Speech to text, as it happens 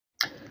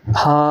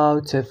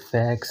How to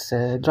fix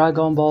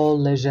Dragon Ball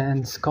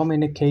Legends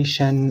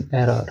communication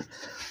error.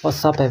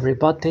 What's up,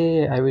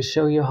 everybody? I will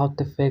show you how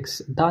to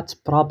fix that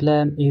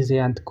problem easy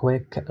and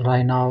quick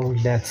right now.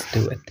 Let's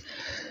do it.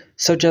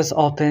 So just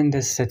open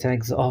the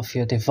settings of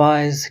your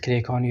device,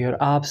 click on your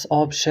apps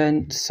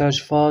option,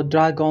 search for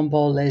Dragon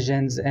Ball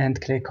Legends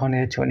and click on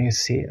it when you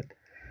see it.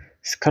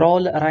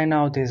 Scroll right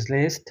now this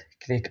list,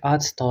 click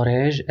add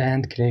storage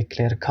and click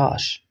clear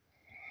cache.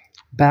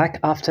 Back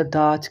after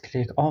that,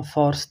 click on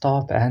force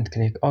stop and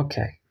click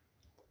OK.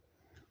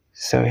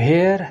 So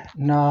here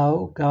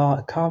now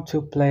come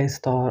to Play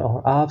Store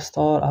or App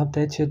Store,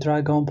 update your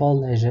Dragon Ball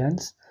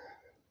Legends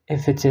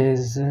if it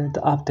is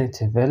the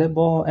update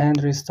available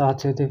and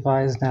restart your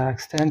device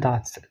next, and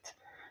that's it.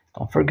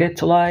 Don't forget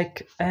to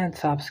like and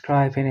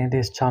subscribe in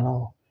this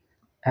channel,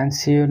 and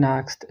see you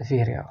next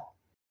video.